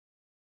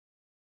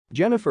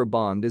Jennifer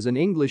Bond is an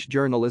English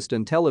journalist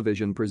and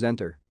television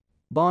presenter.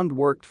 Bond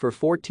worked for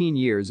 14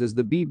 years as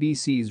the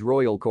BBC's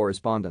royal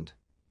correspondent.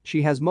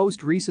 She has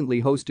most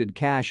recently hosted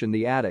Cash in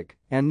the Attic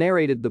and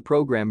narrated the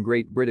program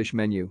Great British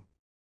Menu.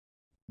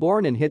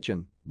 Born in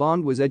Hitchin,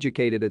 Bond was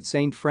educated at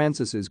St.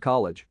 Francis's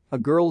College, a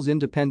girls'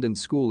 independent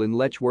school in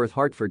Letchworth,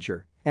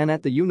 Hertfordshire, and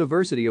at the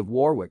University of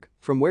Warwick,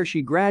 from where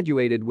she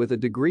graduated with a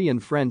degree in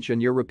French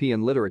and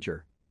European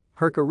literature.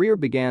 Her career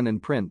began in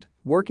print,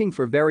 working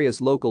for various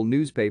local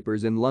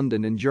newspapers in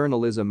London in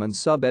journalism and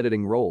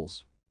sub-editing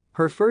roles.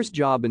 Her first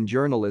job in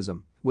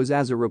journalism was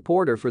as a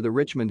reporter for the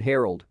Richmond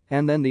Herald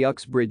and then the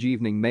Uxbridge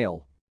Evening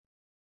Mail.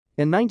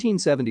 In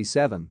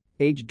 1977,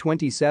 aged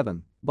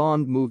 27,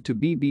 Bond moved to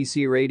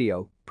BBC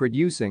Radio,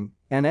 producing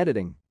and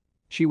editing.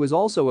 She was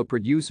also a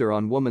producer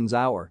on Woman's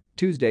Hour,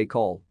 Tuesday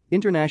Call,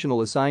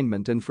 International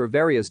Assignment and for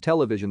various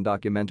television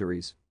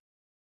documentaries.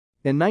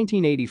 In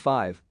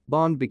 1985,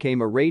 Bond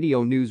became a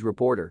radio news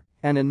reporter,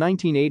 and in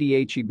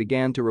 1988 she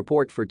began to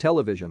report for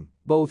television,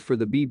 both for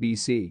the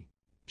BBC.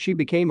 She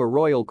became a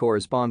royal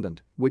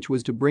correspondent, which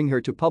was to bring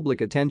her to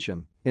public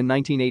attention in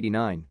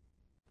 1989.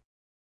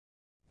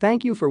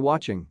 Thank you for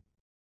watching.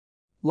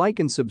 Like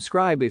and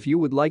subscribe if you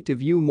would like to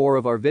view more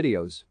of our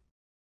videos.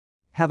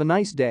 Have a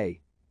nice day.